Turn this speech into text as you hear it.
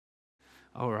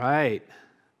All right.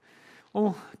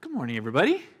 Well, good morning,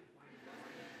 everybody.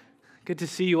 Good to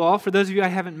see you all. For those of you I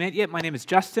haven't met yet, my name is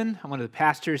Justin. I'm one of the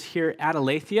pastors here at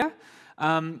Aletheia.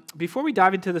 Before we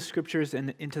dive into the scriptures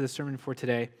and into the sermon for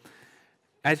today,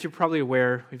 as you're probably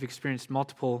aware, we've experienced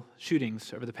multiple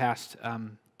shootings over the past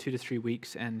 2 to 3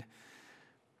 weeks, and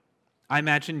I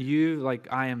imagine you, like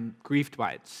I am, grieved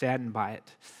by it, saddened by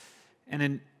it. And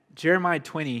in Jeremiah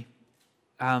 20,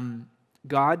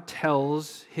 God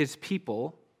tells his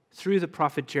people, through the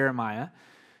prophet Jeremiah,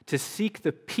 to seek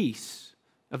the peace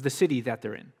of the city that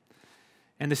they're in.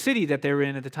 And the city that they were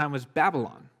in at the time was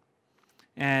Babylon.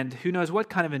 And who knows what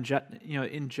kind of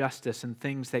injustice and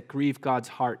things that grieve God's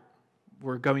heart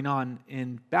were going on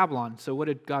in Babylon. So what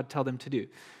did God tell them to do?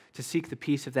 To seek the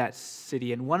peace of that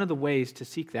city. And one of the ways to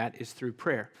seek that is through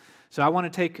prayer. So I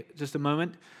want to take just a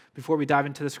moment before we dive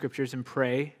into the scriptures and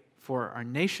pray for our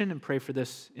nation and pray for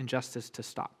this injustice to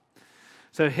stop.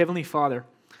 So Heavenly Father,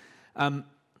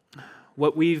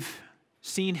 what we've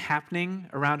seen happening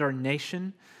around our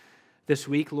nation this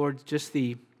week, Lord, just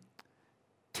the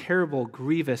terrible,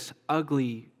 grievous,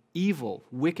 ugly, evil,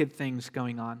 wicked things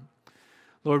going on.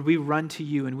 Lord, we run to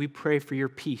you and we pray for your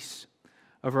peace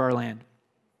over our land.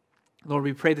 Lord,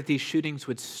 we pray that these shootings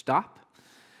would stop.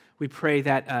 We pray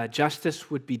that justice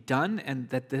would be done and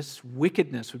that this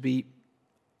wickedness would be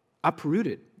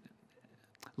uprooted.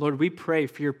 Lord, we pray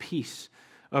for your peace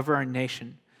over our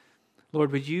nation.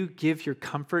 Lord, would you give your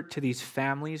comfort to these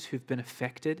families who've been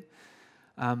affected?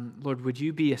 Lord, would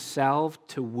you be a salve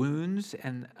to wounds?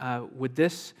 And would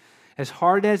this, as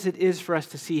hard as it is for us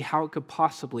to see how it could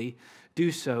possibly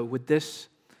do so, would this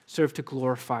serve to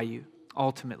glorify you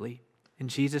ultimately? In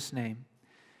Jesus' name,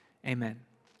 amen.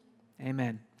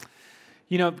 Amen.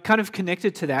 You know, kind of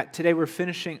connected to that, today we're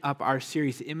finishing up our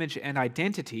series, Image and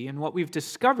Identity, and what we've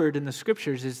discovered in the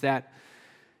scriptures is that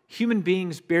human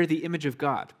beings bear the image of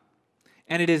God,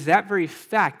 and it is that very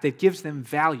fact that gives them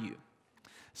value.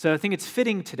 So I think it's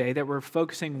fitting today that we're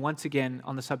focusing once again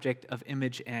on the subject of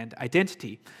image and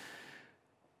identity.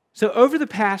 So over the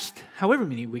past, however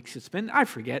many weeks it's been, I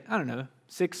forget,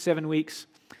 6, 7 weeks,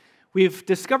 we've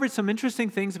discovered some interesting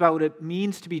things about what it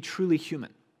means to be truly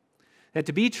human. That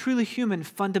to be truly human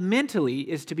fundamentally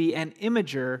is to be an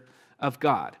imager of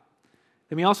God.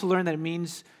 Then we also learned that it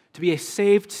means to be a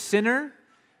saved sinner,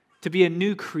 to be a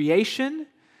new creation,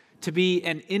 to be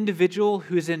an individual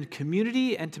who is in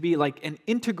community, and to be like an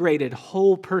integrated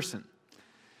whole person.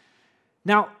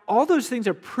 Now, all those things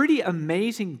are pretty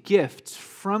amazing gifts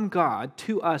from God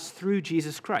to us through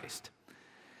Jesus Christ.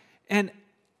 And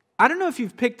I don't know if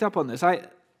you've picked up on this.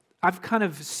 I've kind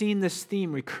of seen this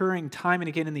theme recurring time and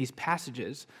again in these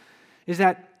passages, is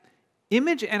that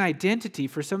image and identity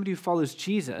for somebody who follows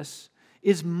Jesus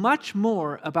is much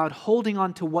more about holding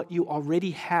on to what you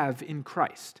already have in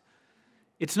Christ.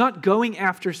 It's not going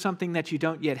after something that you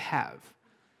don't yet have.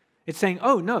 It's saying,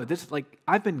 oh no,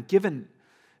 I've been given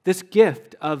this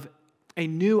gift of a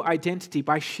new identity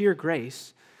by sheer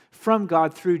grace from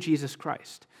God through Jesus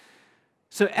Christ.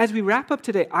 So as we wrap up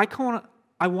today,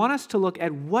 I want us to look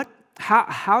at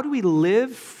how do we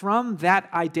live from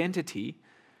that identity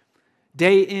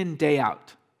day in, day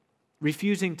out,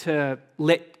 refusing to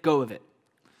let go of it.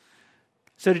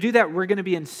 So to do that, we're going to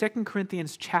be in 2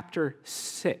 Corinthians chapter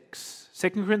 6. 2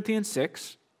 Corinthians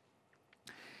 6,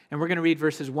 and we're going to read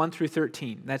verses 1 through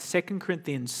 13. That's 2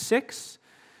 Corinthians 6,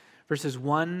 verses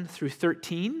 1 through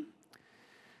 13.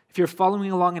 If you're following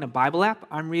along in a Bible app,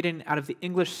 I'm reading out of the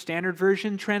English Standard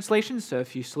Version translation, so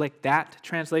if you select that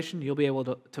translation, you'll be able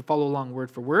to follow along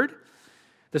word for word.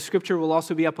 The scripture will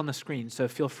also be up on the screen, so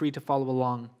feel free to follow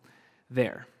along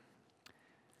there.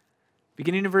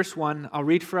 Beginning in verse 1, I'll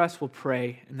read for us, we'll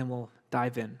pray, and then we'll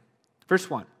dive in. Verse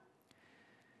 1.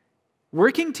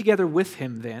 Working together with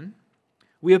him, then,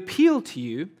 we appeal to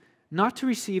you not to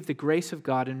receive the grace of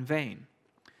God in vain.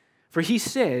 For he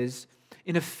says,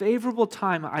 in a favorable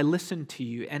time I listened to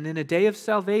you, and in a day of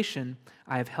salvation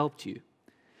I have helped you.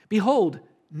 Behold,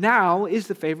 now is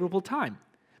the favorable time.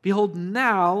 Behold,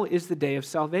 now is the day of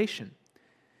salvation.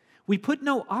 We put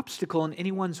no obstacle in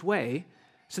anyone's way,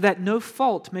 so that no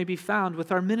fault may be found with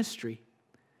our ministry.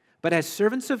 But as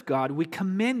servants of God, we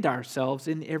commend ourselves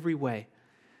in every way,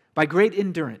 by great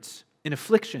endurance, in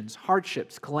afflictions,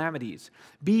 hardships, calamities,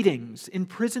 beatings,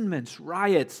 imprisonments,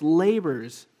 riots,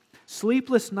 labors,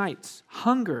 sleepless nights,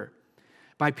 hunger,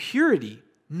 by purity,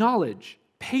 knowledge,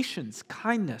 patience,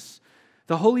 kindness,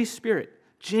 the Holy Spirit,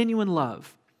 genuine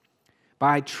love,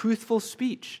 by truthful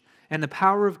speech and the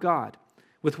power of God,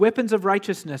 with weapons of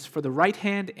righteousness for the right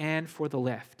hand and for the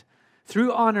left,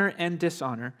 through honor and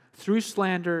dishonor, through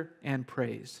slander and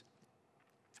praise.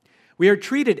 We are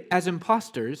treated as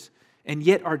impostors, and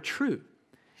yet are true,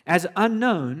 as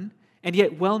unknown and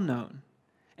yet well known,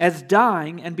 as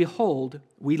dying and behold,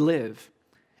 we live,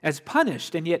 as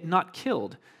punished and yet not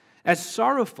killed, as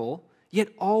sorrowful yet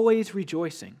always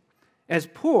rejoicing, as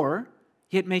poor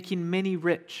yet making many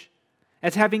rich,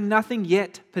 as having nothing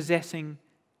yet possessing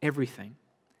everything.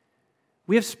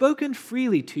 We have spoken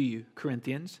freely to you,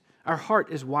 Corinthians. Our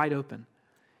heart is wide open.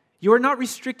 You are not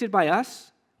restricted by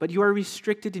us, but you are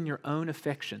restricted in your own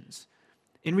affections.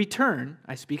 In return,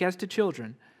 I speak as to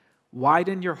children,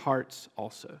 widen your hearts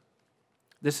also.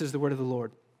 This is the word of the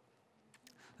Lord.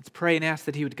 Let's pray and ask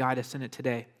that He would guide us in it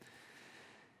today.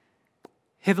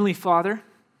 Heavenly Father,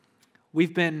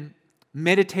 we've been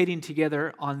meditating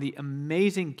together on the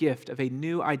amazing gift of a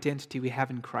new identity we have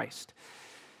in Christ.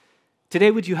 Today,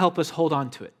 would you help us hold on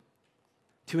to it,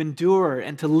 to endure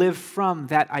and to live from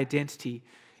that identity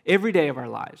every day of our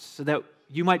lives so that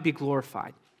you might be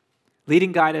glorified. Lead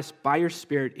and guide us by your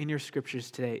Spirit in your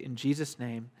scriptures today. In Jesus'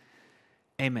 name,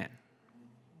 amen.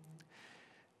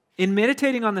 In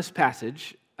meditating on this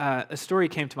passage, a story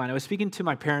came to mind. I was speaking to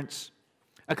my parents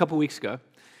a couple weeks ago,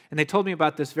 and they told me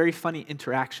about this very funny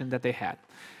interaction that they had.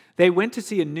 They went to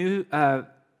see a new,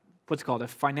 what's called a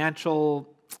financial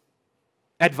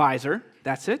advisor.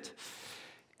 That's it.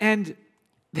 And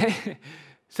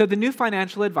so the new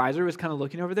financial advisor was kind of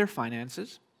looking over their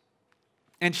finances,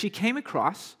 and she came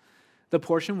across the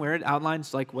portion where it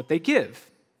outlines like what they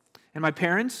give. And my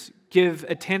parents give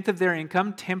a tenth of their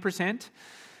income, 10%,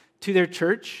 to their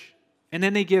church, and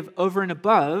then they give over and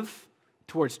above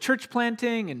towards church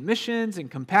planting and missions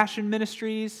and compassion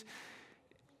ministries.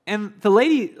 And the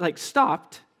lady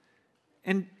stopped,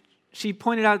 and she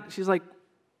pointed out, she's like,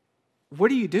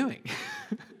 "What are you doing?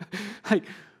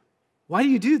 Why do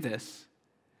you do this?"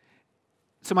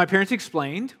 So my parents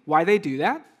explained why they do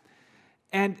that,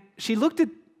 and she looked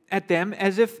at them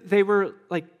as if they were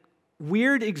like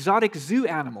weird exotic zoo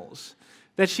animals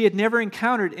that she had never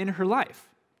encountered in her life.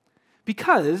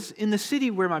 Because in the city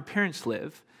where my parents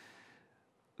live,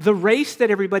 the race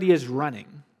that everybody is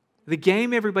running, the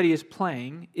game everybody is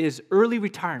playing, is early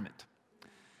retirement.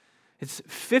 It's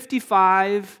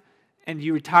 55 and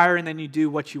you retire and then you do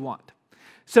what you want.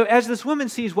 So as this woman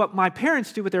sees what my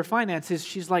parents do with their finances,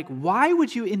 she's like, why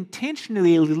would you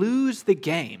intentionally lose the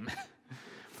game?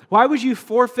 Why would you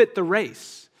forfeit the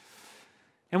race?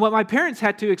 And what my parents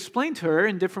had to explain to her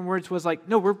in different words was like,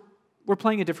 no, we're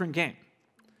playing a different game.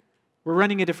 We're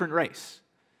running a different race.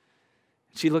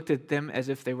 She looked at them as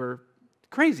if they were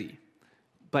crazy,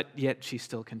 but yet she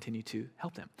still continued to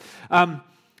help them.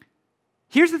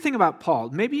 Here's the thing about Paul.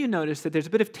 Maybe you notice that there's a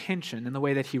bit of tension in the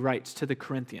way that he writes to the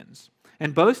Corinthians.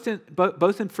 And both in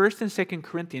 1st and 2nd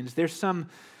Corinthians, there's some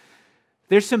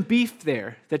beef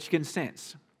there that you can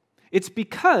sense. It's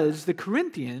because the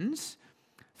Corinthians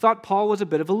thought Paul was a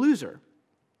bit of a loser.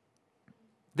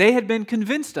 They had been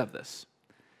convinced of this,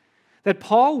 that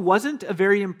Paul wasn't a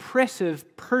very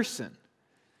impressive person.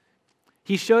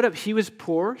 He showed up, he was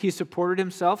poor, he supported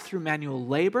himself through manual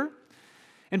labor,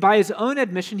 and by his own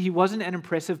admission, he wasn't an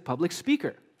impressive public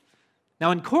speaker.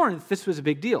 Now in Corinth, this was a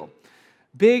big deal.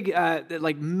 Big,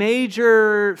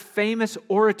 major, famous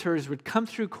orators would come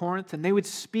through Corinth, and they would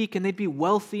speak, and they'd be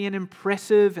wealthy and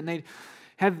impressive, and they'd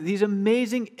have these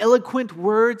amazing, eloquent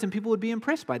words, and people would be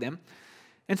impressed by them.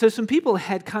 And so some people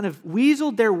had kind of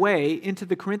weaseled their way into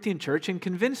the Corinthian church and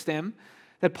convinced them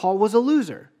that Paul was a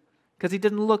loser because he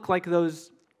didn't look like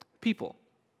those people.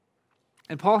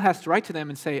 And Paul has to write to them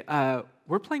and say,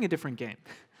 we're playing a different game.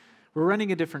 We're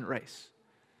running a different race.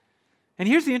 And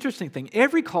here's the interesting thing.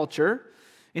 Every culture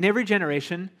in every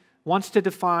generation wants to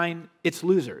define its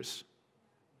losers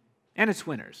and its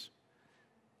winners.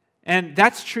 And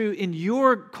that's true in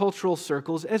your cultural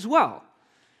circles as well.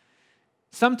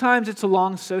 Sometimes it's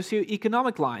along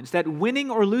socioeconomic lines, that winning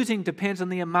or losing depends on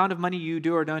the amount of money you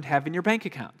do or don't have in your bank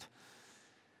account.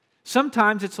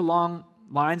 Sometimes it's along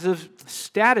lines of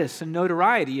status and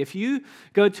notoriety. If you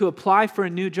go to apply for a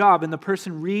new job and the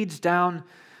person reads down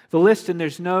the list and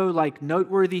there's no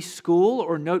noteworthy school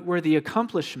or noteworthy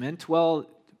accomplishment, well,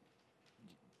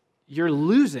 you're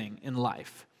losing in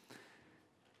life.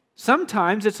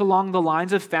 Sometimes it's along the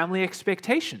lines of family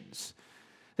expectations,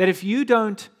 that if you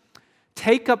don't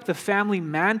take up the family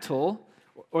mantle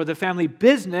or the family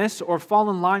business or fall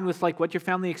in line with what your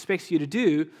family expects you to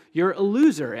do, you're a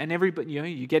loser. And everybody,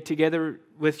 you get together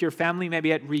with your family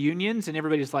maybe at reunions and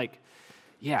everybody's like,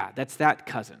 yeah, that's that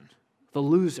cousin, the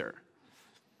loser.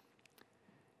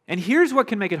 And here's what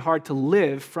can make it hard to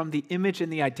live from the image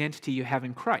and the identity you have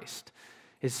in Christ,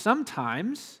 is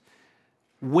sometimes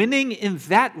winning in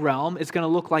that realm is going to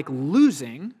look like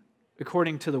losing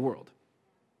according to the world.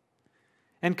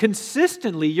 And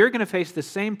consistently, you're going to face the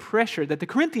same pressure that the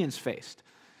Corinthians faced,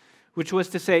 which was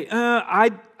to say,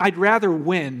 I'd rather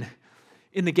win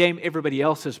in the game everybody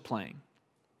else is playing.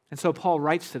 And so Paul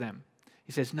writes to them.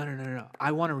 He says, no.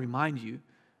 I want to remind you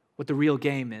what the real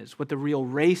game is, what the real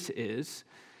race is,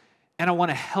 and I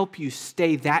want to help you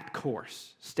stay that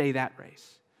course, stay that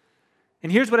race.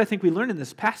 And here's what I think we learn in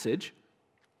this passage,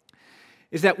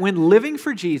 is that when living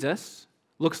for Jesus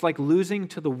looks like losing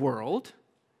to the world,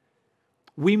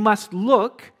 we must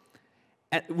look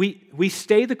at, we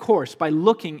stay the course by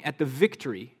looking at the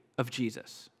victory of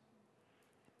Jesus.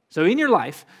 So in your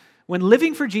life, when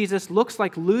living for Jesus looks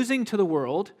like losing to the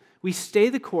world, we stay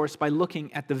the course by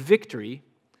looking at the victory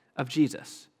of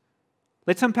Jesus.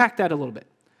 Let's unpack that a little bit.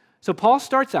 So Paul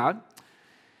starts out,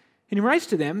 and he writes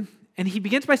to them, and he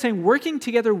begins by saying, working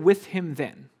together with him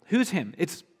then. Who's him?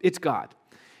 It's God.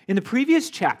 In the previous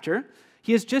chapter,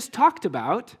 he has just talked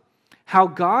about how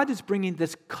God is bringing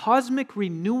this cosmic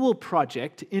renewal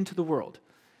project into the world.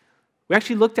 We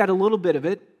actually looked at a little bit of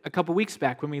it a couple weeks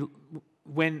back when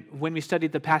we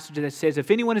studied the passage that says,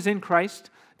 if anyone is in Christ,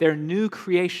 they're a new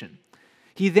creation.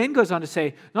 He then goes on to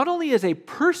say, not only is a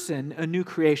person a new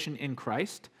creation in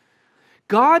Christ,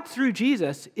 God, through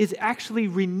Jesus, is actually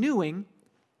renewing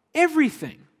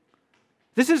everything.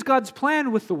 This is God's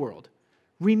plan with the world,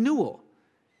 renewal.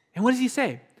 And what does he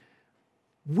say?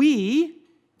 We,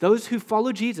 those who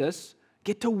follow Jesus,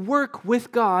 get to work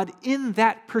with God in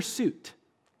that pursuit.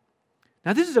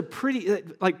 Now, this is a pretty,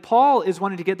 like Paul is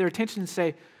wanting to get their attention and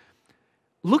say,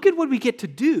 look at what we get to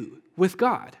do with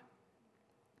God.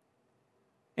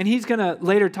 And he's going to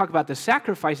later talk about the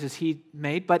sacrifices he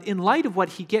made, but in light of what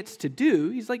he gets to do,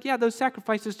 he's like, yeah, those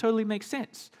sacrifices totally make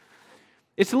sense.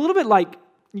 It's a little bit like,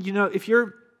 if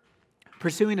you're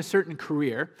pursuing a certain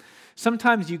career,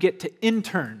 sometimes you get to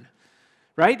intern,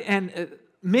 right? And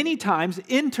many times,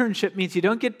 internship means you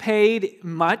don't get paid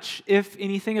much, if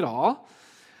anything at all.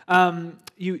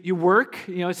 You work,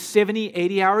 70,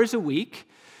 80 hours a week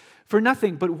for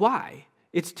nothing. But why?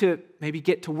 It's to maybe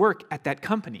get to work at that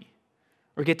company,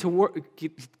 or get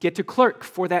to clerk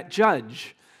for that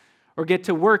judge, or get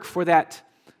to work for that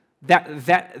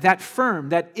firm.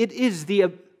 That it is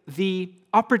the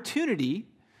opportunity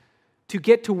to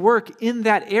get to work in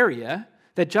that area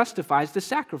that justifies the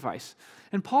sacrifice.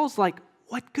 And Paul's like,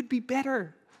 what could be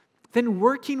better than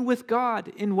working with God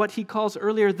in what he calls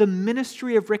earlier the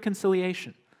ministry of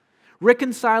reconciliation,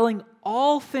 reconciling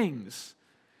all things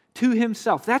to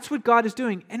himself. That's what God is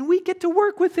doing, and we get to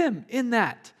work with him in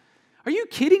that. Are you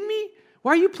kidding me?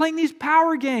 Why are you playing these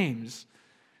power games?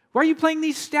 Why are you playing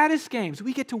these status games?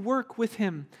 We get to work with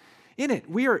him in it.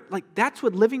 We are like, that's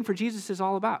what living for Jesus is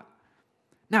all about.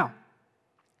 Now,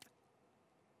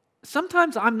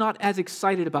 sometimes I'm not as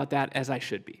excited about that as I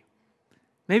should be.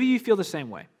 Maybe you feel the same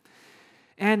way.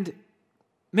 And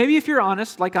maybe if you're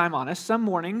honest, like I'm honest, some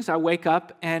mornings I wake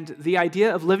up and the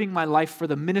idea of living my life for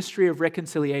the ministry of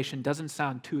reconciliation doesn't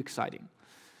sound too exciting.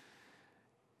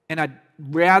 And I'd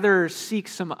rather seek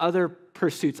some other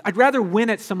pursuits. I'd rather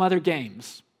win at some other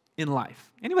games in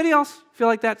life. Anybody else feel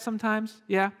like that sometimes?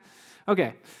 Yeah?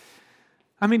 Okay.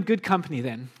 I'm in good company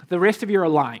then. The rest of you are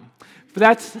lying.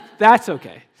 But that's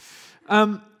okay.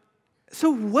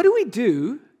 So what do we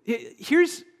do?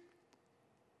 Here's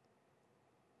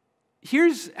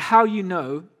how you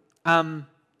know,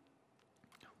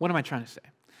 what am I trying to say?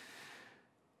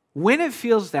 When it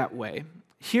feels that way,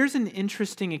 here's an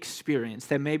interesting experience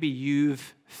that maybe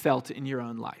you've felt in your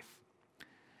own life.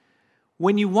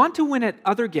 When you want to win at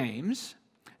other games,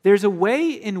 there's a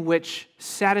way in which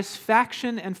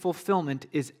satisfaction and fulfillment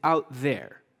is out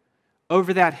there,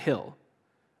 over that hill,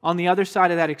 on the other side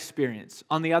of that experience,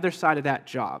 on the other side of that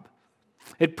job.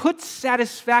 It puts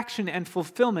satisfaction and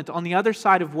fulfillment on the other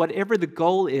side of whatever the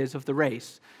goal is of the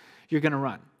race you're going to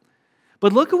run.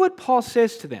 But look at what Paul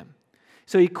says to them.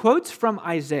 So he quotes from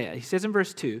Isaiah. He says in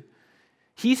verse 2,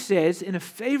 he says, in a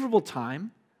favorable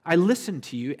time I listened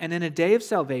to you, and in a day of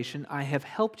salvation I have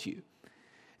helped you.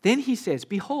 Then he says,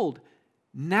 behold,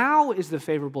 now is the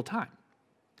favorable time.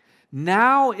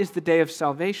 Now is the day of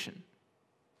salvation.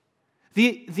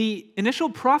 The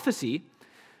initial prophecy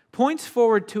points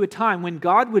forward to a time when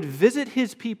God would visit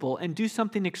his people and do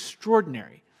something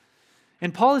extraordinary.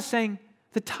 And Paul is saying,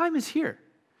 the time is here.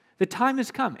 The time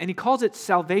has come. And he calls it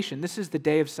salvation. This is the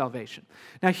day of salvation.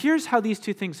 Now, here's how these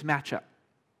two things match up.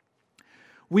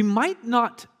 We might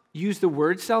not use the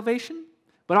word salvation,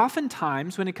 but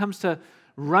oftentimes when it comes to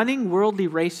running worldly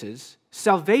races,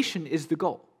 salvation is the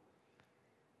goal.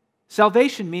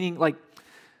 Salvation meaning, like,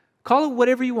 call it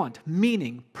whatever you want.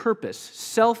 Meaning, purpose,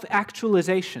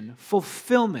 self-actualization,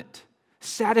 fulfillment,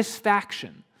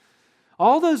 satisfaction.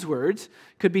 All those words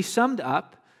could be summed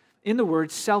up in the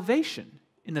word salvation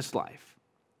in this life.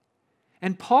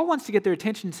 And Paul wants to get their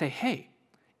attention and say, hey,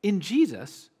 in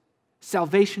Jesus,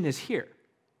 salvation is here.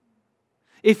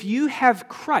 If you have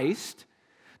Christ,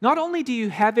 not only do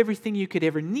you have everything you could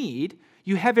ever need,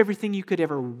 you have everything you could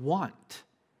ever want.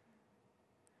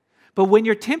 But when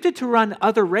you're tempted to run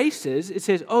other races, it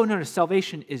says, oh, no,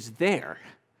 salvation is there.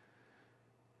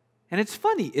 And it's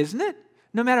funny, isn't it?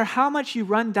 No matter how much you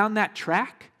run down that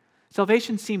track,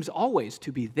 salvation seems always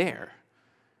to be there.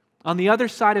 On the other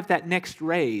side of that next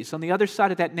raise, on the other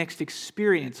side of that next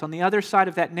experience, on the other side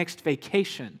of that next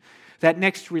vacation, that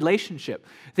next relationship,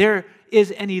 there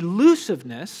is an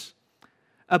elusiveness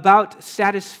about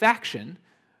satisfaction.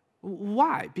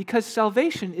 Why? Because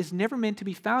salvation is never meant to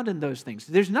be found in those things.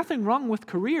 There's nothing wrong with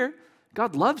career.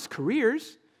 God loves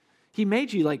careers. He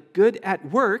made you good at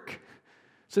work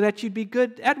so that you'd be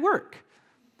good at work.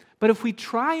 But if we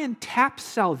try and tap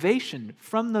salvation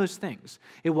from those things,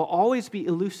 it will always be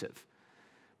elusive.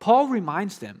 Paul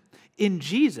reminds them, in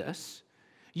Jesus,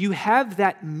 you have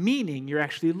that meaning you're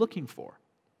actually looking for.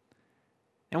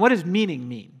 And what does meaning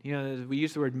mean? We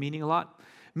use the word meaning a lot.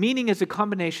 Meaning is a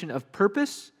combination of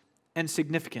purpose and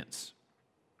significance.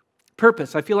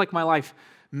 Purpose, I feel like my life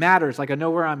matters, like I know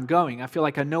where I'm going. I feel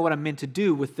like I know what I'm meant to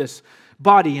do with this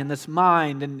body and this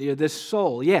mind and this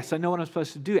soul. Yes, I know what I'm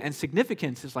supposed to do. And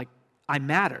significance is I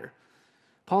matter.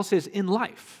 Paul says, in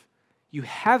life, you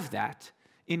have that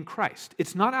in Christ.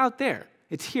 It's not out there.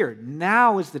 It's here.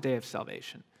 Now is the day of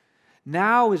salvation.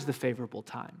 Now is the favorable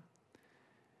time.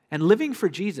 And living for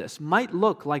Jesus might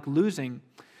look like losing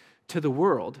to the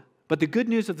world, but the good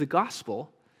news of the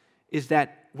gospel is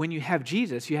that when you have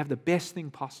Jesus, you have the best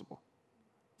thing possible.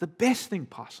 The best thing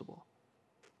possible.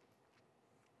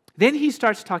 Then he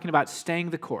starts talking about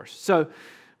staying the course. So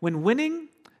when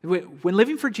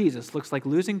living for Jesus looks like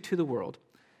losing to the world,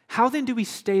 how then do we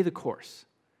stay the course?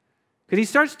 Because he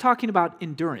starts talking about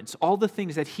endurance, all the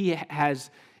things that he has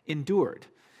endured.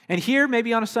 And here,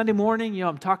 maybe on a Sunday morning,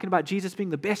 I'm talking about Jesus being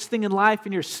the best thing in life,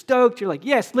 and you're stoked. You're like,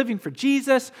 yes, living for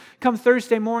Jesus. Come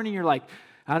Thursday morning, you're like,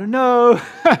 I don't know.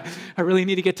 I really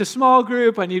need to get to small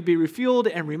group. I need to be refueled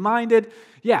and reminded.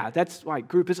 Yeah, that's why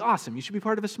group is awesome. You should be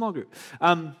part of a small group.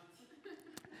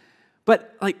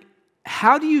 But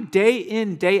how do you day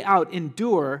in, day out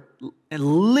endure and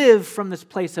live from this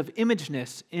place of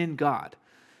imageness in God?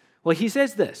 Well, he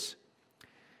says this.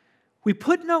 We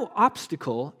put no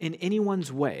obstacle in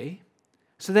anyone's way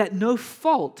so that no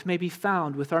fault may be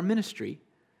found with our ministry.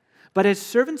 But as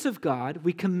servants of God,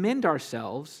 we commend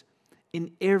ourselves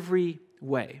in every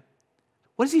way.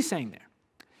 What is he saying there?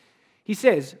 He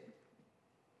says,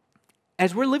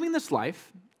 as we're living this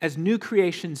life as new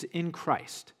creations in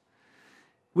Christ,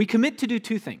 we commit to do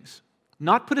two things.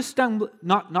 Not put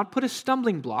a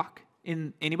stumbling block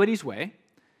in anybody's way,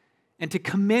 and to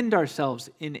commend ourselves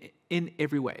in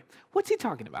every way. What's he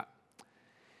talking about?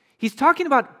 He's talking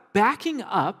about backing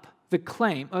up the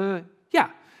claim,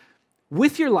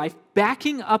 with your life,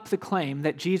 backing up the claim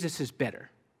that Jesus is better.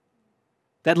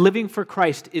 That living for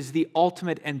Christ is the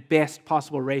ultimate and best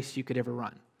possible race you could ever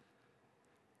run.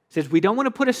 He says we don't want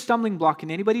to put a stumbling block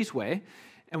in anybody's way,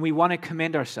 and we want to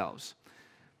commend ourselves.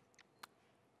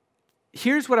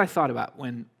 Here's what I thought about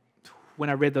when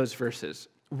I read those verses.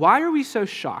 Why are we so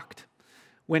shocked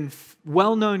when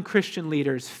well-known Christian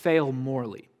leaders fail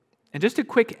morally? And just a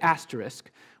quick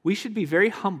asterisk, we should be very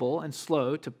humble and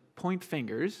slow to point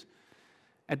fingers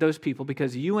at those people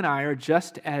because you and I are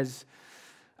just as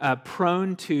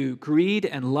prone to greed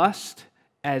and lust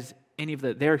as any of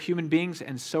they're human beings,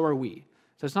 and so are we.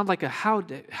 So it's not like how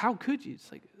could you?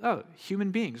 It's like, oh,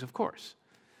 human beings, of course.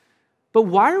 But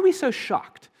why are we so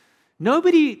shocked?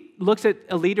 Nobody looks at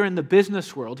a leader in the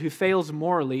business world who fails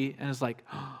morally and is like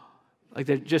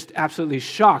they're just absolutely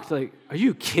shocked. Like, are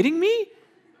you kidding me?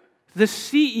 The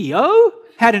CEO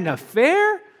had an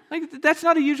affair? That's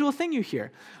not a usual thing you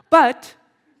hear. But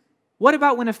what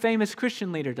about when a famous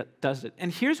Christian leader does it?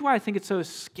 And here's why I think it's so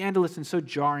scandalous and so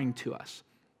jarring to us.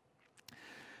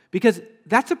 Because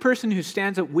that's a person who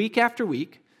stands up week after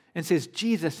week and says,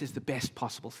 Jesus is the best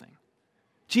possible thing.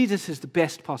 Jesus is the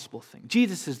best possible thing.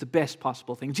 Jesus is the best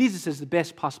possible thing. Jesus is the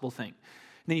best possible thing.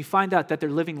 And then you find out that they're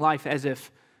living life as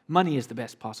if money is the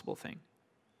best possible thing.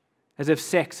 As if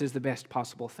sex is the best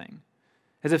possible thing.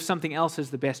 As if something else is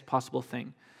the best possible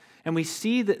thing. And we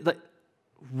see that,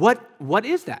 what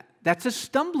is that? That's a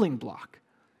stumbling block.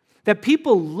 That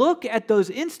people look at those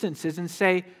instances and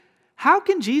say, how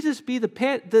can Jesus be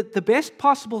the best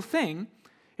possible thing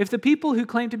if the people who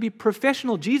claim to be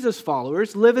professional Jesus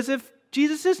followers live as if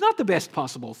Jesus is not the best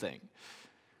possible thing?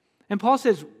 And Paul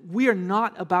says, we are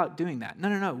not about doing that.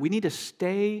 No. We need to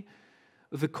stay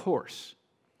the course.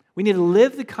 We need to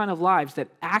live the kind of lives that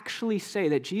actually say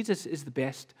that Jesus is the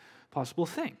best possible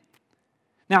thing.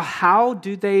 Now, how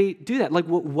do they do that? Like,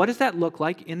 what does that look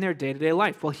like in their day-to-day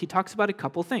life? Well, he talks about a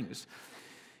couple things.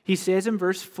 He says in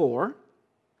verse 4,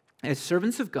 as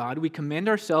servants of God, we commend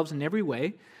ourselves in every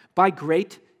way by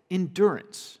great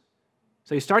endurance.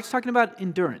 So he starts talking about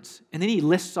endurance, and then he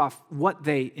lists off what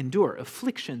they endure: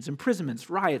 afflictions, imprisonments,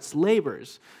 riots,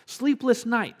 labors, sleepless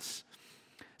nights.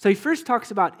 So he first talks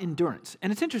about endurance.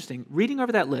 And it's interesting, reading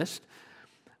over that list,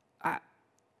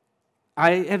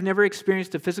 I have never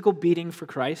experienced a physical beating for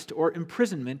Christ or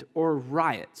imprisonment or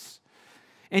riots.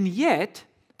 And yet,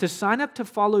 to sign up to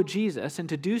follow Jesus and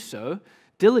to do so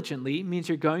diligently means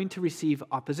you're going to receive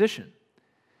opposition.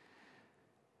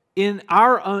 In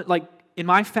our own, in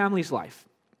my family's life,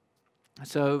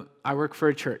 so I work for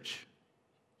a church.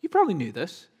 You probably knew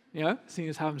this, seeing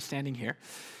as how I'm standing here.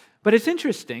 But it's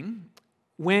interesting,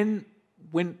 when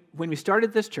we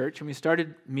started this church and we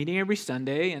started meeting every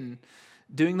Sunday and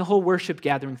doing the whole worship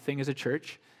gathering thing as a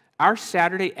church, our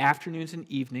Saturday afternoons and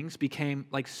evenings became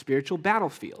like spiritual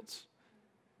battlefields.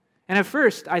 And at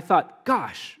first I thought,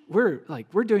 gosh, we're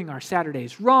doing our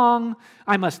Saturdays wrong.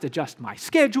 I must adjust my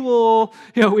schedule.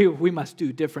 We must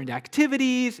do different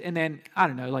activities. And then,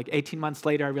 18 months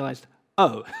later, I realized,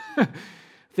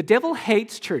 the devil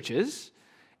hates churches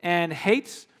and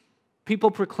hates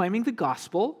people proclaiming the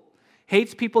gospel,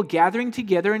 hates people gathering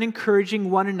together and encouraging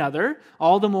one another,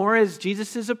 all the more as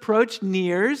Jesus' approach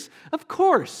nears. Of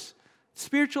course,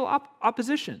 spiritual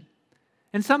opposition.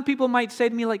 And some people might say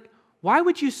to me, why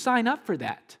would you sign up for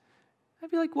that?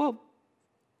 I'd be like, well,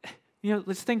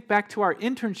 let's think back to our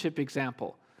internship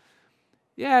example.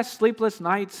 Yeah, sleepless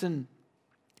nights and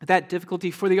that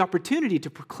difficulty for the opportunity to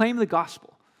proclaim the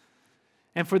gospel.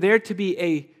 And for there to be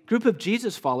a group of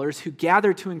Jesus followers who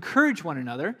gather to encourage one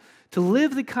another, to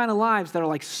live the kind of lives that are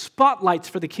like spotlights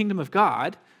for the kingdom of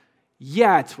God,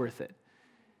 yeah, it's worth it.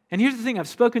 And here's the thing, I've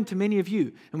spoken to many of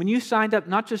you, and when you signed up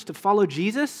not just to follow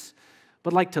Jesus,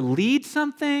 but to lead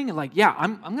something, and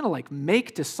I'm going to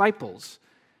make disciples,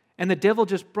 and the devil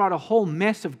just brought a whole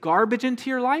mess of garbage into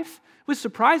your life, it was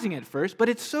surprising at first, but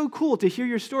it's so cool to hear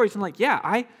your stories,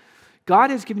 and God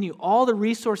has given you all the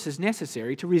resources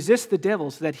necessary to resist the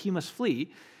devil so that he must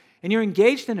flee, and you're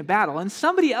engaged in a battle, and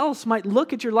somebody else might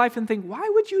look at your life and think, why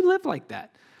would you live like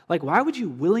that? Why would you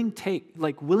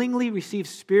willingly receive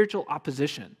spiritual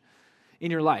opposition in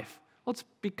your life? Well, it's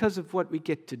because of what we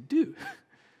get to do.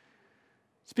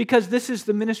 It's because this is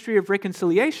the ministry of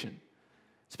reconciliation.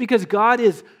 It's because God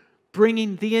is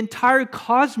bringing the entire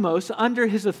cosmos under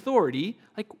his authority.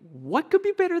 What could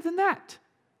be better than that?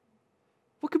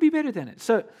 What could be better than it?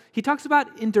 So he talks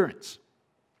about endurance.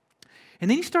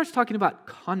 And then he starts talking about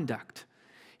conduct.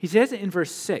 He says in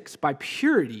verse 6, by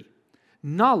purity,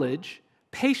 knowledge,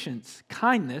 patience,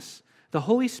 kindness, the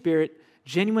Holy Spirit,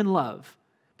 genuine love,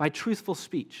 by truthful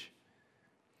speech.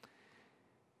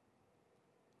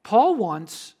 Paul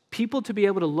wants people to be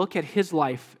able to look at his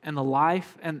life and the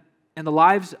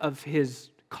lives of his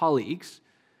colleagues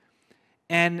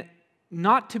and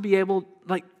not to be able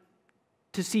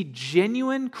to see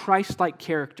genuine Christ-like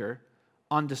character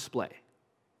on display.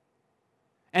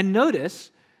 And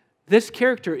notice, this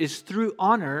character is through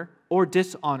honor or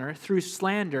dishonor, through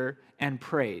slander and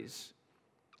praise.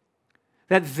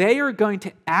 That they are going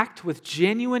to act with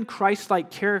genuine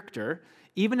Christ-like character,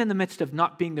 even in the midst of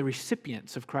not being the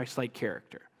recipients of Christ-like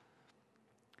character.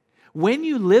 When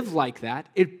you live like that,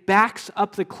 it backs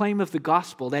up the claim of the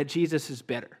gospel that Jesus is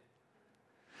better.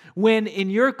 When in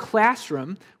your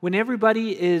classroom, when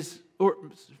everybody is, or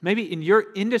maybe in your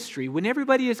industry, when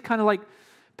everybody is kind of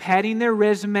padding their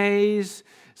resumes,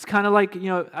 it's kind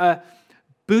of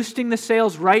boosting the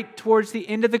sales right towards the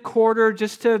end of the quarter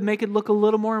just to make it look a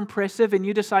little more impressive, and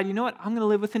you decide, you know what, I'm going to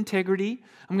live with integrity.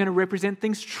 I'm going to represent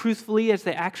things truthfully as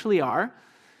they actually are.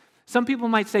 Some people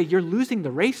might say, you're losing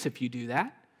the race if you do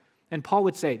that. And Paul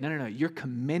would say, no, you're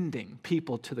commending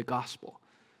people to the gospel.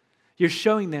 You're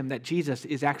showing them that Jesus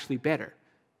is actually better.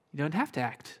 You don't have to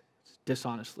act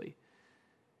dishonestly.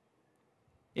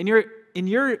 In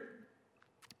your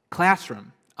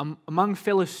classroom, among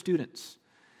fellow students,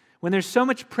 when there's so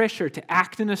much pressure to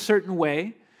act in a certain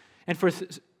way and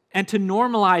to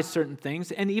normalize certain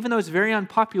things, and even though it's very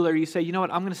unpopular, you say, you know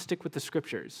what, I'm going to stick with the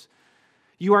scriptures.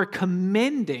 You are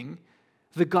commending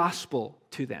the gospel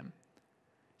to them.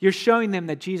 You're showing them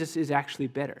that Jesus is actually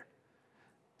better.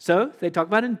 So they talk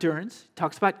about endurance,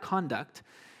 talks about conduct,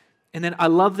 and then I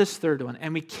love this third one,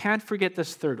 and we can't forget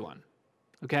this third one,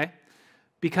 okay?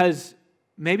 Because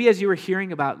maybe as you were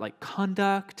hearing about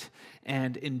conduct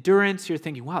and endurance. You're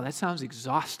thinking, wow, that sounds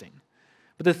exhausting.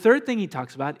 But the third thing he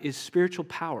talks about is spiritual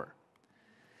power.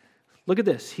 Look at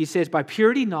this. He says, by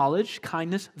purity, knowledge,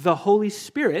 kindness, the Holy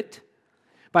Spirit,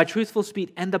 by truthful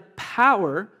speech, and the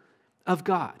power of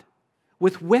God,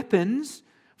 with weapons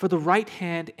for the right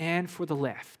hand and for the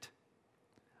left.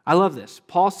 I love this.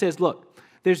 Paul says, look,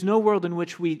 there's no world in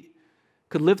which we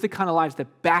could live the kind of lives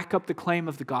that back up the claim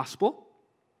of the gospel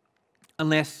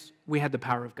unless we had the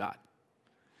power of God.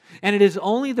 And it is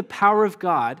only the power of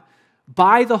God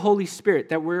by the Holy Spirit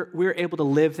that we're able to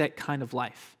live that kind of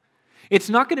life. It's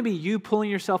not going to be you pulling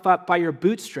yourself up by your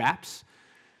bootstraps.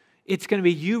 It's going to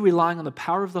be you relying on the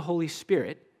power of the Holy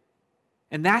Spirit.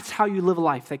 And that's how you live a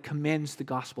life that commends the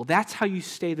gospel. That's how you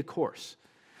stay the course.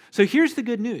 So here's the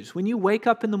good news. When you wake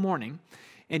up in the morning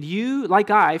and you, like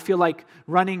I, feel like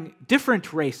running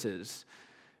different races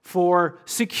for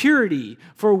security,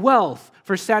 for wealth,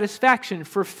 for satisfaction,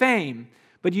 for fame,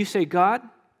 but you say, God,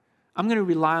 I'm going to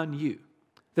rely on you.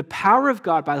 The power of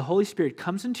God by the Holy Spirit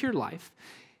comes into your life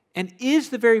and is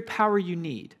the very power you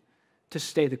need to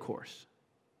stay the course.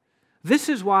 This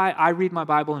is why I read my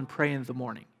Bible and pray in the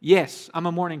morning. Yes, I'm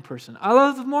a morning person. I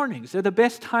love the mornings. They're the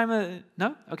best time.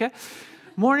 No? Okay.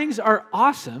 Mornings are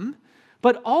awesome,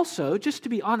 but also, just to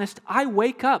be honest, I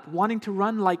wake up wanting to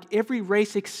run like every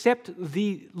race except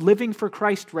the Living for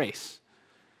Christ race.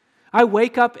 I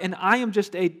wake up and I am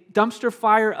just a dumpster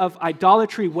fire of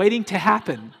idolatry waiting to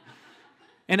happen.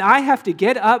 And I have to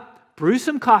get up, brew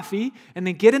some coffee, and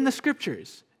then get in the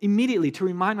scriptures immediately to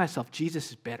remind myself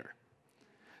Jesus is better.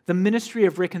 The ministry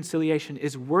of reconciliation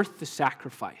is worth the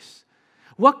sacrifice.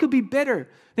 What could be better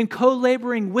than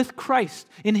co-laboring with Christ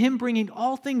in Him bringing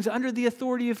all things under the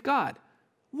authority of God?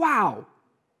 Wow.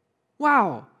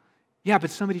 Wow. Yeah,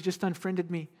 but somebody just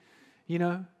unfriended me,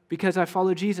 because I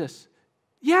follow Jesus.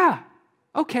 Yeah,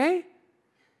 okay.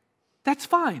 That's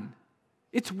fine.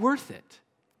 It's worth it.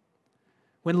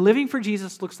 When living for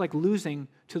Jesus looks like losing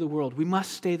to the world, we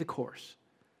must stay the course.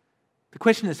 The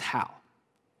question is how?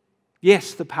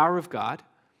 Yes, the power of God,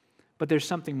 but there's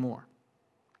something more.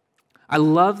 I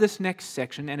love this next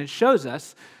section, and it shows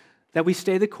us that we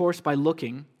stay the course by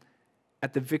looking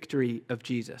at the victory of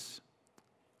Jesus.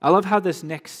 I love how this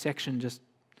next section it's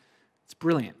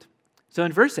brilliant. So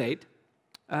in verse 8,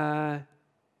 the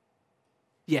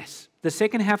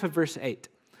second half of verse 8,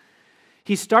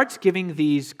 he starts giving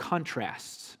these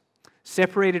contrasts,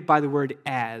 separated by the word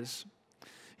as.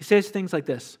 He says things like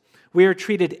this: we are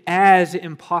treated as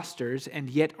impostors and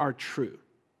yet are true.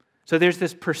 So there's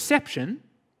this perception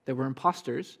that we're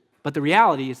impostors, but the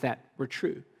reality is that we're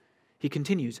true. He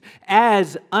continues,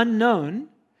 as unknown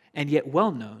and yet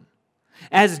well known,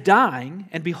 as dying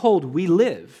and behold we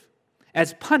live,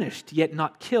 as punished yet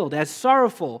not killed, as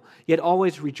sorrowful yet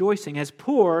always rejoicing, as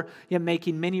poor yet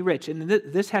making many rich. And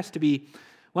this has to be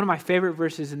one of my favorite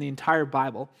verses in the entire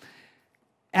Bible.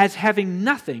 As having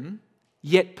nothing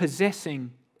yet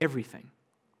possessing everything.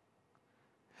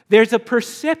 There's a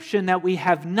perception that we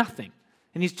have nothing.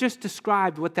 And he's just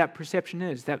described what that perception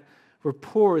is, that we're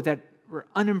poor, that we're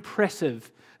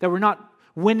unimpressive, that we're not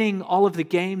winning all of the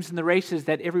games and the races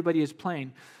that everybody is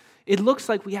playing. It looks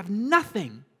like we have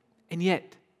nothing, and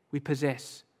yet we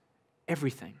possess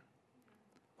everything.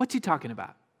 What's he talking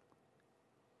about?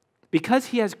 Because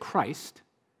he has Christ,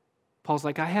 Paul's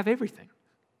like, I have everything.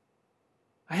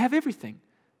 I have everything.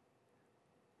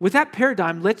 With that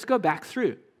paradigm, let's go back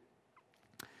through.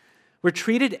 We're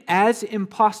treated as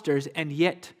impostors and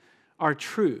yet are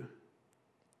true.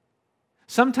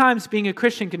 Sometimes being a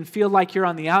Christian can feel like you're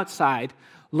on the outside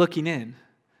looking in,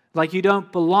 like you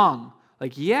don't belong.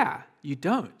 Like, yeah, you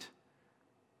don't.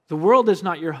 The world is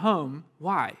not your home.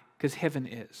 Why? Because heaven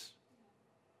is.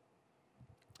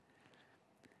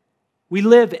 We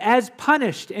live as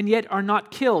punished and yet are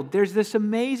not killed. There's this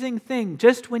amazing thing.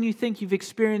 Just when you think you've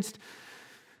experienced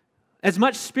as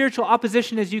much spiritual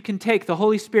opposition as you can take, the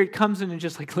Holy Spirit comes in and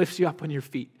just lifts you up on your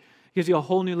feet. Gives you a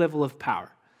whole new level of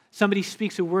power. Somebody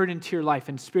speaks a word into your life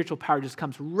and spiritual power just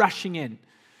comes rushing in.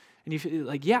 And you feel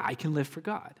like, yeah, I can live for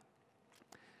God.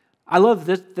 I love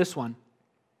this one.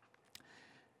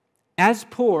 As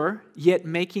poor, yet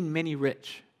making many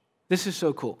rich. This is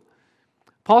so cool.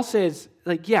 Paul says,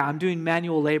 yeah, I'm doing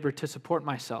manual labor to support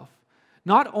myself.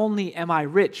 Not only am I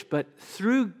rich, but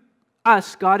through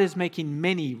us, God is making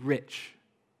many rich.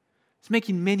 It's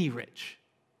making many rich.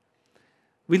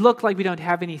 We look like we don't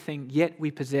have anything, yet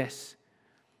we possess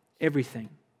everything.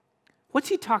 What's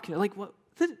he talking about?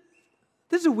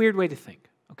 This is a weird way to think,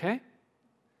 okay?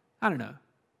 I don't know.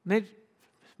 Maybe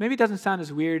it doesn't sound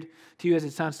as weird to you as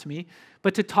it sounds to me,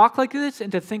 but to talk like this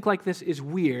and to think like this is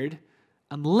weird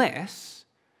unless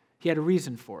he had a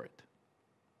reason for it.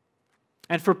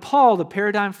 And for Paul, the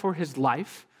paradigm for his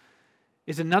life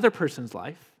is another person's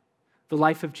life, the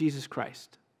life of Jesus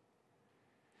Christ.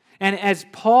 And as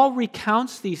Paul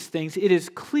recounts these things, it is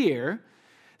clear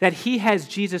that he has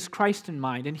Jesus Christ in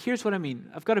mind. And here's what I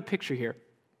mean. I've got a picture here.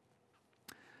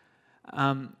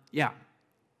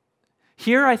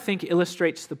 Here, I think,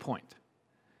 illustrates the point.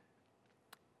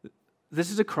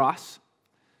 This is a cross.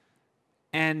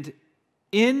 And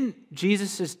in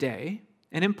Jesus' day,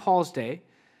 and in Paul's day,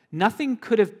 nothing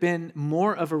could have been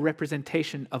more of a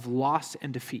representation of loss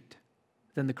and defeat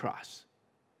than the cross.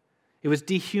 It was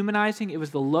dehumanizing. It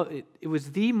was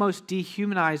the most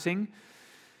dehumanizing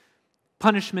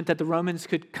punishment that the Romans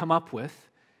could come up with.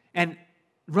 And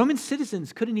Roman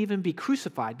citizens couldn't even be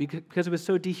crucified because it was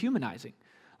so dehumanizing.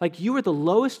 Like, you were the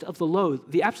lowest of the low,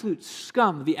 the absolute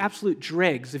scum, the absolute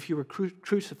dregs if you were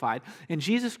crucified. And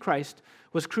Jesus Christ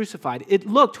was crucified. It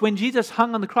looked, when Jesus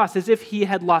hung on the cross, as if he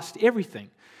had lost everything.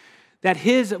 That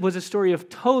his was a story of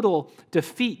total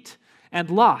defeat and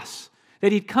loss.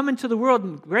 That he'd come into the world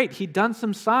and great, he'd done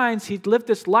some signs, he'd lived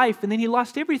this life, and then he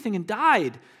lost everything and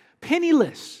died,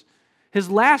 penniless. His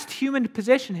last human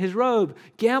possession, his robe,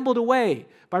 gambled away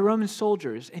by Roman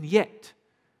soldiers. And yet,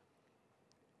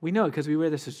 we know it because we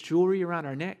wear this as jewelry around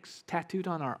our necks, tattooed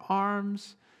on our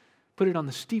arms, put it on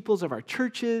the steeples of our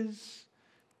churches.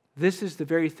 This is the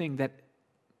very thing that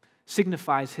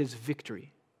signifies his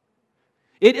victory.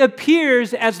 It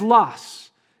appears as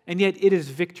loss, and yet it is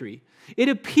victory. It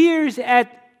appears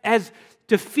as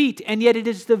defeat, and yet it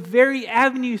is the very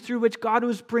avenue through which God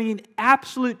was bringing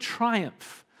absolute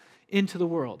triumph into the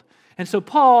world. And so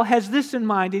Paul has this in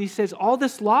mind, and he says, all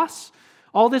this loss,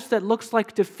 all this that looks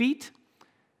like defeat,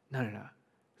 no.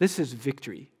 This is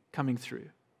victory coming through.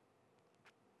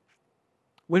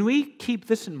 When we keep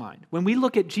this in mind, when we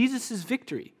look at Jesus'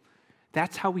 victory,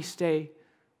 that's how we stay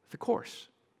the course.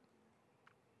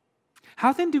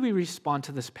 How then do we respond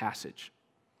to this passage?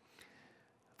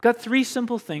 I've got 3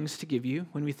 simple things to give you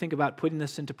when we think about putting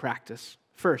this into practice.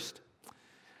 First,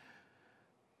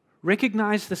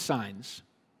 recognize the signs.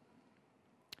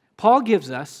 Paul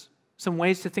gives us some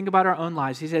ways to think about our own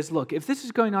lives. He says, look, if this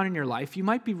is going on in your life, you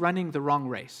might be running the wrong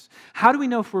race. How do we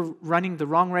know if we're running the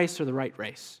wrong race or the right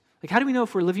race? Like, how do we know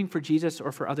if we're living for Jesus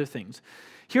or for other things?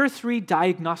 Here are 3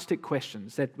 diagnostic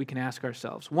questions that we can ask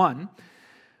ourselves. 1,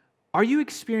 are you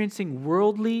experiencing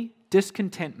worldly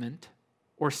discontentment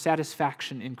or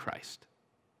satisfaction in Christ?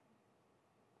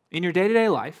 In your day-to-day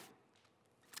life,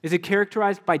 is it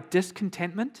characterized by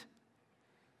discontentment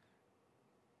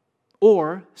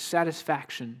or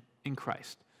satisfaction in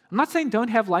Christ? I'm not saying don't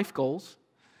have life goals.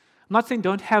 I'm not saying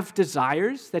don't have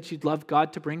desires that you'd love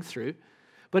God to bring through.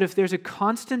 But if there's a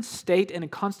constant state and a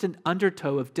constant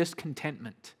undertow of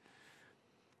discontentment,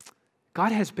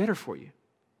 God has better for you.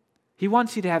 He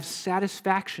wants you to have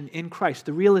satisfaction in Christ,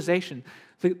 the realization,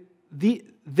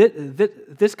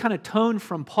 this kind of tone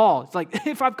from Paul. It's like,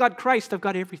 if I've got Christ, I've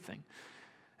got everything.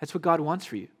 That's what God wants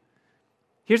for you.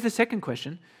 Here's the second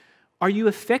question. Are you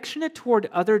affectionate toward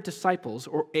other disciples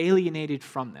or alienated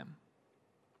from them?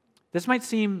 This might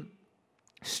seem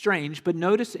strange, but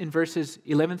notice in verses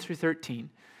 11 through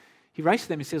 13, he writes to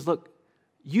them, he says, look,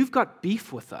 you've got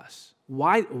beef with us.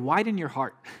 Widen your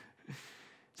heart. He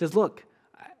says, look,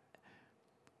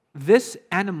 this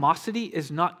animosity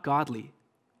is not godly.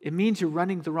 It means you're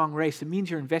running the wrong race. It means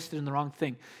you're invested in the wrong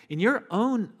thing. In your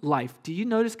own life, do you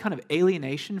notice kind of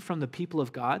alienation from the people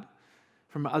of God,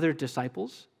 from other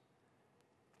disciples?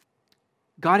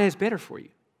 God has better for you.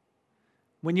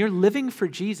 When you're living for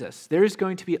Jesus, there is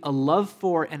going to be a love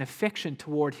for and affection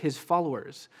toward his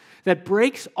followers that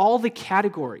breaks all the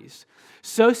categories,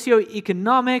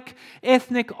 socioeconomic,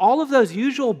 ethnic, all of those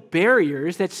usual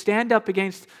barriers that stand up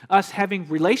against us having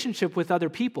relationship with other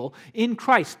people. In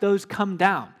Christ, those come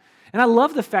down. And I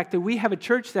love the fact that we have a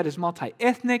church that is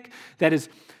multi-ethnic, that is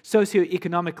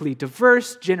socioeconomically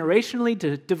diverse,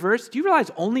 generationally diverse. Do you realize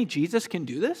only Jesus can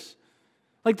do this?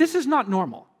 Like, this is not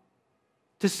normal.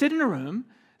 To sit in a room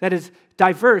that is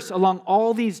diverse along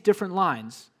all these different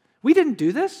lines. We didn't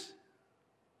do this.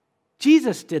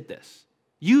 Jesus did this.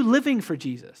 You living for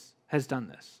Jesus has done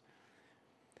this.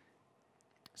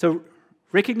 So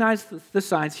recognize the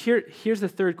signs. Here's the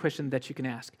third question that you can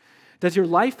ask. Does your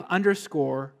life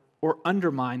underscore or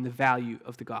undermine the value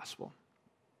of the gospel?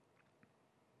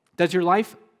 Does your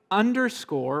life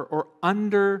underscore or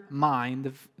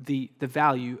undermine the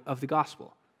value of the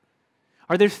gospel?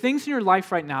 Are there things in your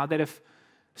life right now that if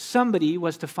somebody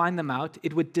was to find them out,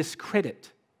 it would discredit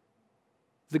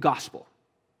the gospel?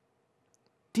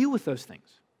 Deal with those things.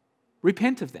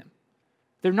 Repent of them.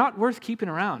 They're not worth keeping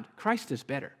around. Christ is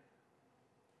better.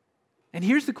 And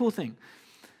here's the cool thing.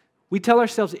 We tell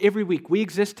ourselves every week we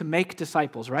exist to make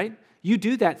disciples, right? You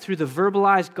do that through the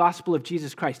verbalized gospel of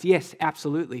Jesus Christ. Yes,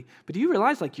 absolutely. But do you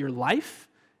realize like your life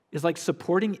is like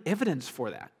supporting evidence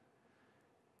for that?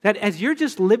 That as you're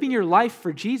just living your life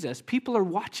for Jesus, people are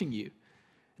watching you. And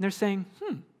they're saying,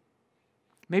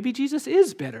 maybe Jesus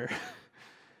is better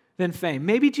than fame.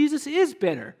 Maybe Jesus is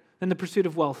better than the pursuit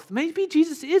of wealth. Maybe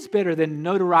Jesus is better than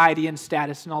notoriety and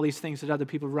status and all these things that other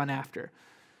people run after.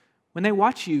 When they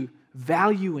watch you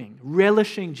valuing,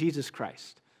 relishing Jesus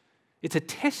Christ, it's a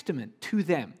testament to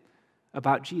them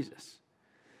about Jesus.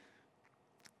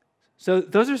 So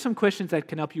those are some questions that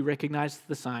can help you recognize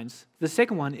the signs. The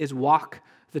second one is walk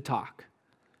the talk.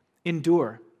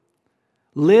 Endure.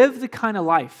 Live the kind of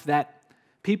life that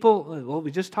people, well,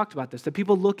 we just talked about this, that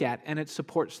people look at and it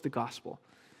supports the gospel.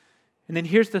 And then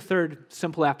here's the third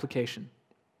simple application.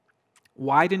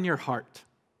 Widen your heart.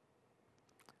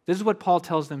 This is what Paul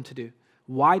tells them to do.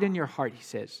 Widen your heart, he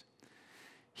says.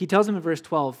 He tells them in verse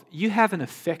 12, you have an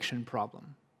affection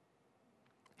problem.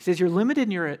 He says you're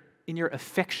limited in your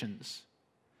affections.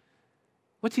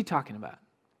 What's he talking about?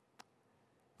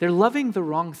 They're loving the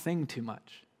wrong thing too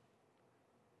much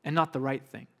and not the right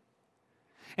thing.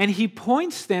 And he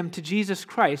points them to Jesus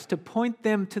Christ to point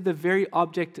them to the very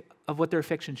object of what their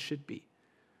affections should be.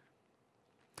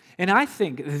 And I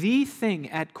think the thing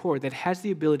at core that has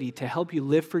the ability to help you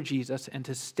live for Jesus and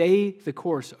to stay the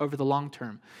course over the long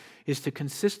term is to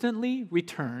consistently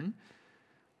return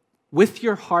with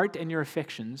your heart and your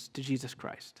affections to Jesus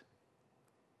Christ.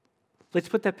 Let's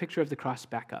put that picture of the cross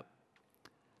back up.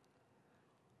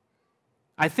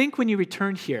 I think when you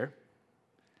return here,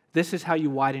 this is how you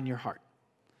widen your heart.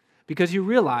 Because you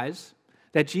realize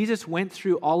that Jesus went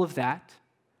through all of that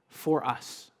for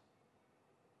us.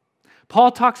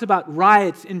 Paul talks about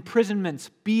riots, imprisonments,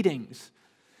 beatings.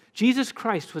 Jesus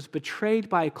Christ was betrayed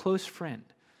by a close friend,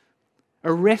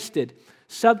 arrested,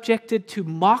 subjected to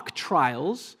mock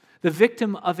trials, the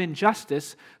victim of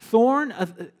injustice,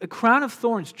 a crown of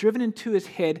thorns driven into his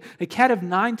head, a cat of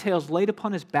 9 tails laid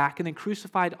upon his back, and then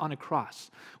crucified on a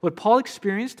cross. What Paul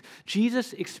experienced,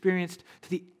 Jesus experienced to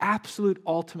the absolute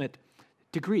ultimate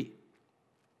degree.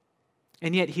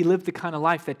 And yet he lived the kind of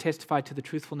life that testified to the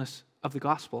truthfulness of the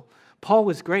gospel. Paul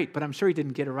was great, but I'm sure he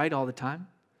didn't get it right all the time.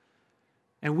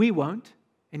 And we won't,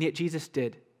 and yet Jesus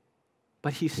did.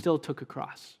 But he still took a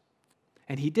cross.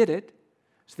 And he did it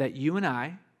so that you and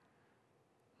I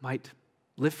might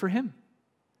live for him,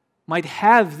 might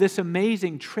have this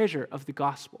amazing treasure of the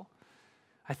gospel.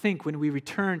 I think when we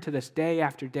return to this day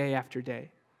after day after day,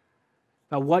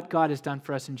 about what God has done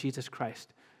for us in Jesus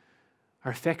Christ,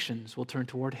 our affections will turn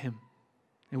toward him.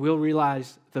 And we'll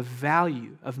realize the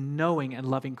value of knowing and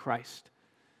loving Christ.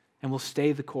 And we'll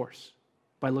stay the course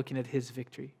by looking at his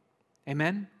victory.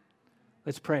 Amen?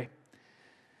 Let's pray.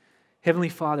 Heavenly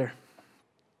Father,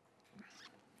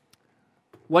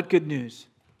 what good news.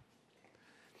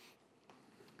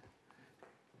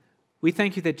 We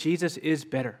thank you that Jesus is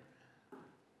better.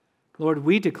 Lord,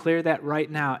 we declare that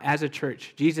right now as a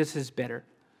church. Jesus is better.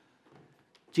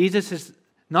 Jesus is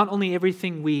not only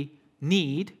everything we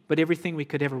need, but everything we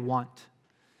could ever want.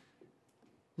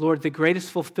 Lord, the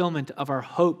greatest fulfillment of our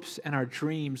hopes and our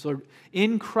dreams. Lord,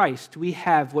 in Christ we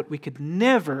have what we could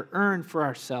never earn for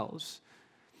ourselves.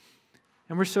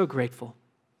 And we're so grateful.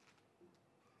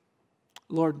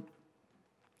 Lord,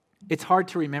 it's hard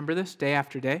to remember this day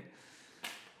after day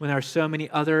when there are so many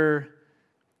other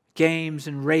games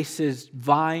and races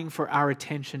vying for our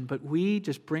attention, but we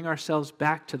just bring ourselves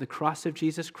back to the cross of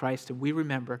Jesus Christ and we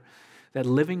remember that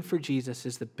living for Jesus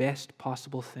is the best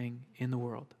possible thing in the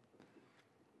world.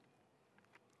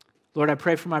 Lord, I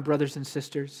pray for my brothers and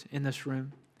sisters in this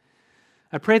room.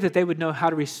 I pray that they would know how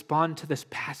to respond to this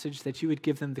passage, that you would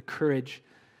give them the courage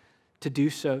to do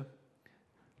so.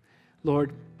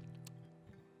 Lord,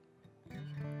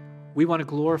 we want to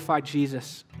glorify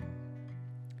Jesus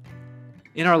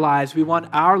in our lives. We want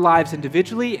our lives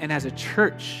individually and as a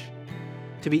church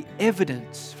to be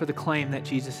evidence for the claim that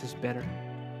Jesus is better.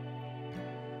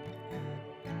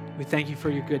 We thank you for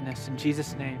your goodness. In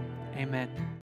Jesus' name, amen.